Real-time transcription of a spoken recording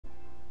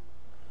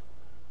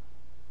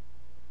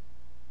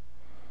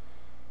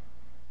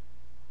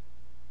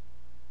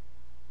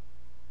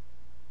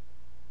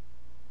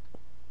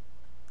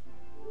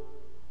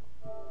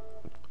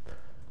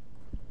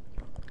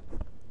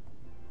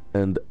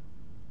And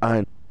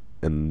I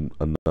in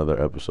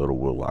another episode of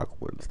Will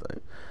Lock Wednesday.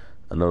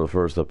 I know the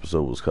first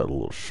episode was cut a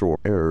little short.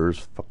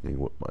 Errors fucking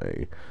with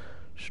my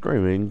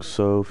streaming,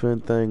 so if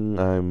anything,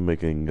 I'm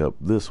making up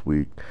this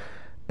week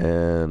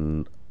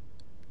and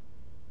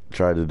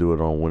tried to do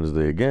it on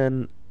Wednesday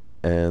again,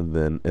 and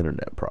then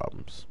internet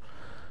problems.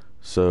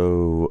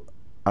 So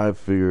I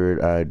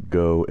figured I'd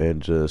go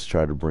and just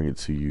try to bring it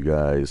to you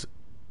guys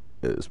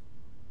as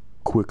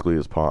quickly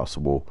as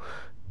possible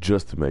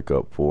just to make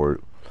up for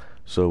it.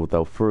 So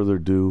without further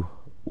ado,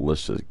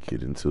 let's just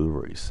get into the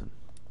racing.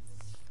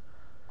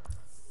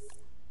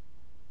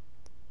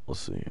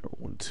 Let's see here.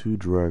 Won 2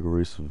 drag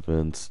race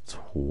events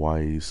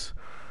twice.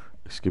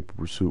 Escape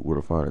pursuit with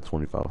a fine at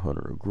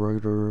 2,500 or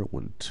greater.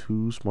 Won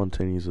 2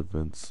 spontaneous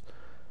events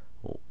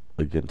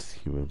against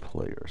human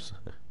players.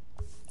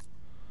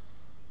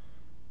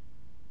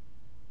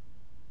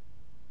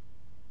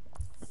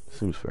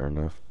 Seems fair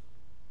enough.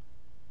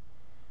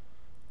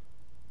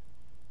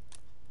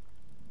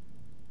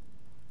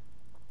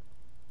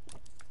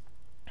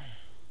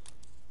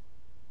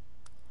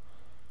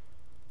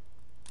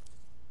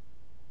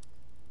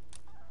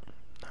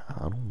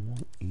 I don't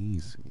want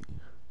easy.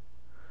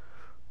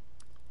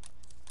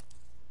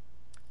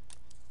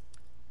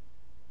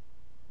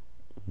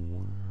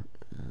 Where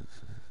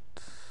is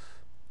it?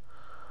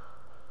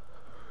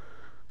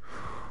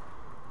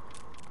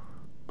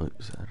 Wait,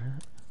 is that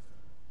it?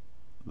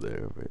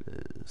 There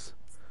it is.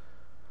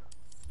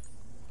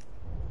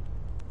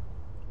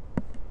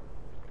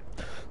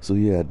 So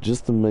yeah,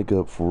 just to make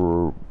up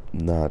for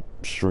not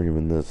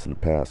streaming this in the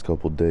past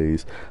couple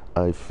days,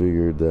 I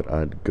figured that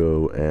I'd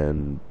go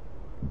and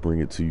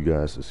bring it to you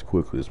guys as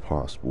quickly as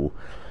possible.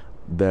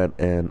 That,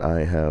 and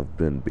I have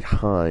been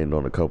behind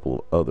on a couple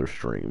of other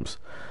streams.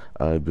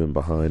 I've been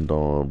behind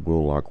on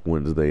Will Lock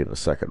Wednesday and a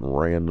second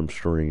random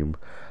stream,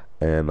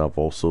 and I've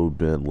also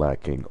been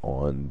lacking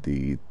on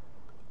the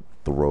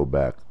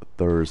Throwback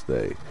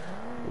Thursday,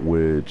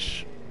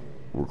 which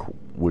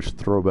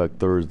Throwback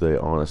Thursday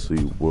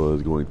honestly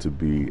was going to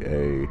be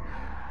a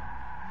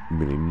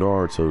mini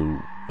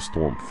Naruto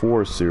Storm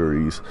 4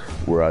 series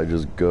where I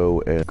just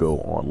go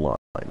online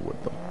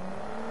with them.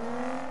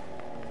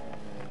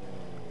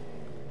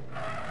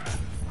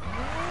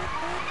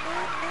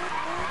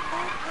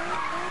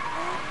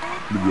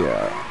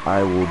 Yeah,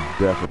 I will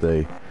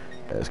definitely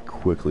as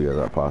quickly as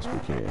I possibly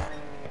can.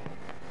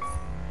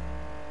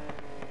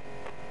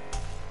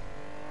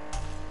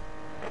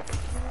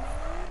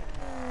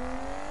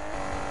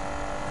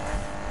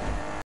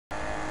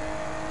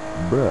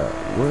 Bruh,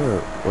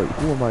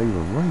 who am I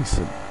even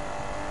racing?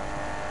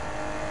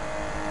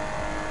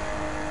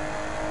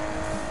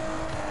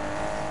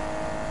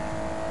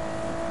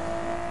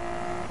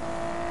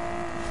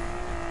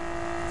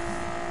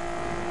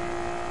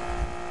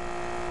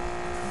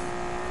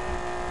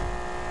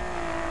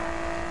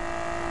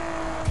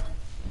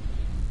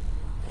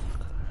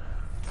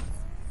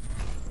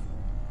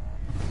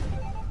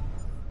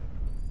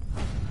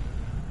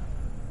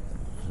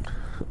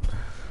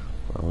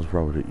 That was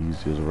probably the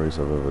easiest race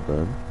I've ever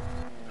done.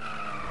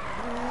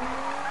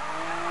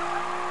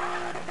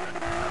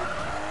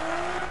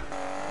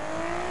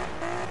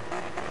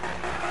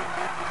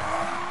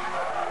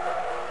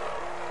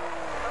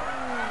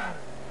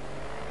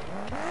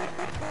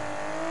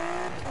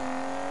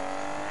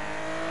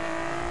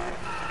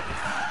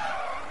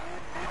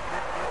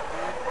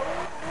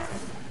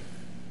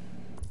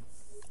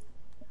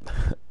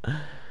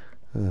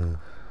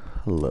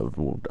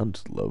 I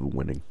just love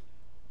winning.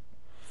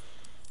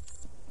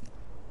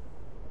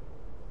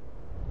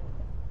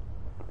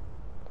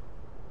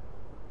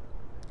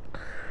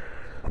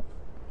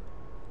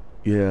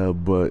 Yeah,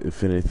 but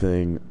if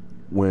anything,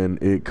 when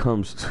it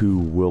comes to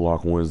Will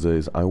Lock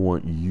Wednesdays, I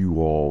want you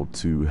all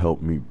to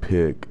help me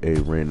pick a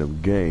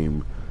random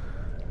game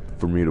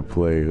for me to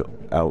play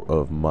out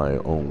of my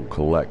own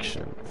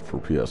collection for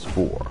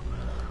PS4.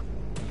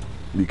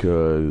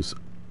 Because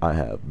I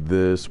have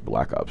this,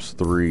 Black Ops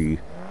 3,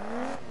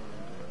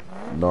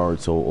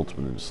 Naruto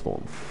Ultimate Ninja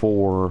Storm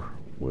 4,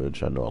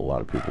 which I know a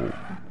lot of people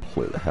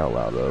play the hell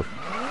out of.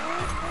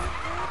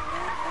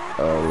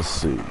 Let's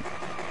see.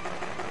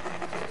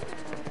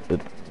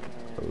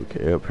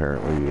 Okay,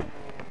 apparently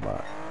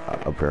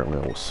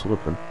I was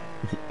slipping.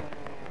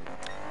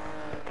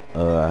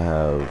 I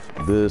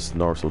have this,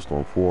 Naruto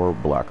Storm 4,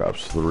 Black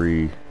Ops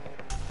 3,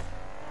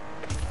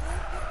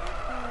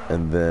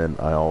 and then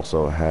I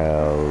also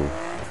have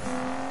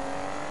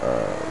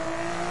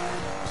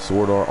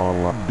Sword Art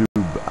Online.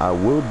 I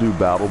will do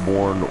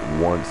Battleborn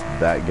once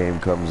that game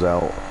comes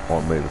out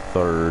on May the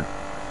 3rd.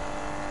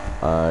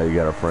 I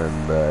got a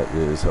friend that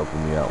is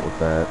helping me out with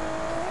that.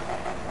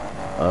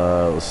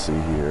 Let's see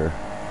here.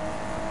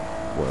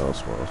 What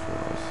else?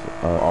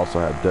 I also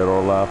have Dead or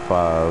Alive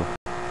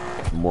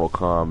 5, Mortal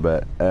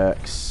Kombat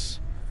X,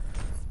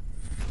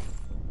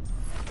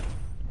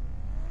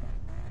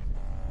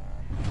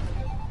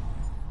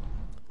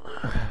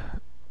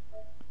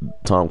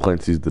 Tom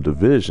Clancy's The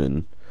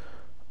Division,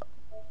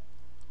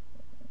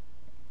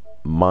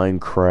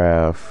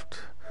 Minecraft,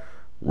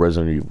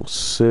 Resident Evil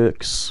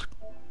 6,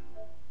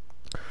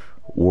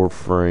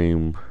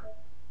 Warframe,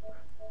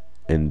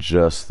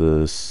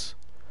 Injustice,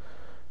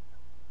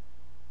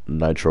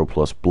 Nitro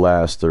Plus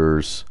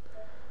Blasters,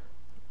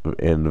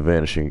 and The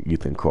Vanishing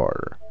Ethan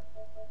Carter.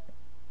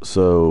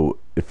 So,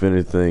 if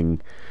anything,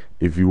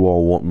 if you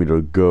all want me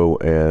to go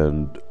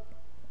and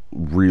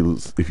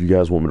if you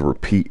guys want me to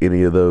repeat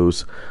any of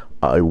those,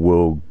 I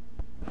will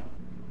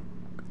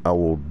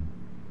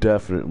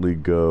definitely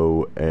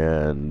go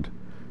and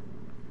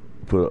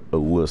put a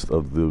list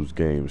of those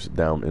games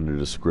down in the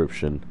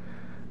description,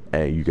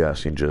 and you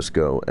guys can just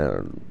go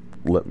and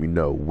let me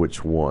know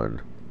which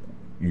one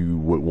you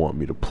would want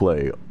me to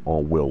play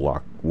on Will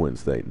Lock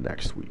Wednesday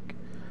next week.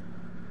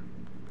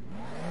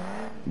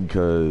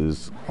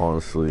 Because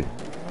honestly,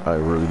 I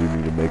really do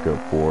need to make up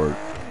for it,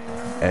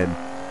 and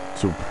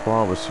to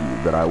promise you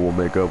that I will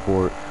make up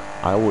for it,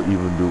 I will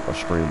even do a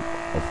stream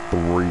of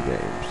 3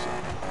 games: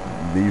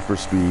 Need for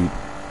Speed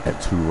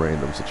and 2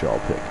 randoms that y'all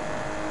pick.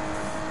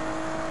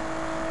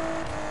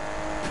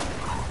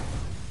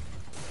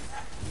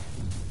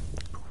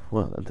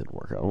 Well, that didn't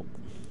work out.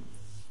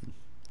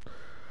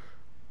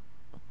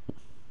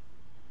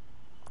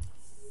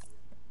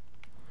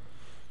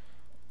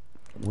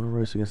 I want to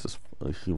race against this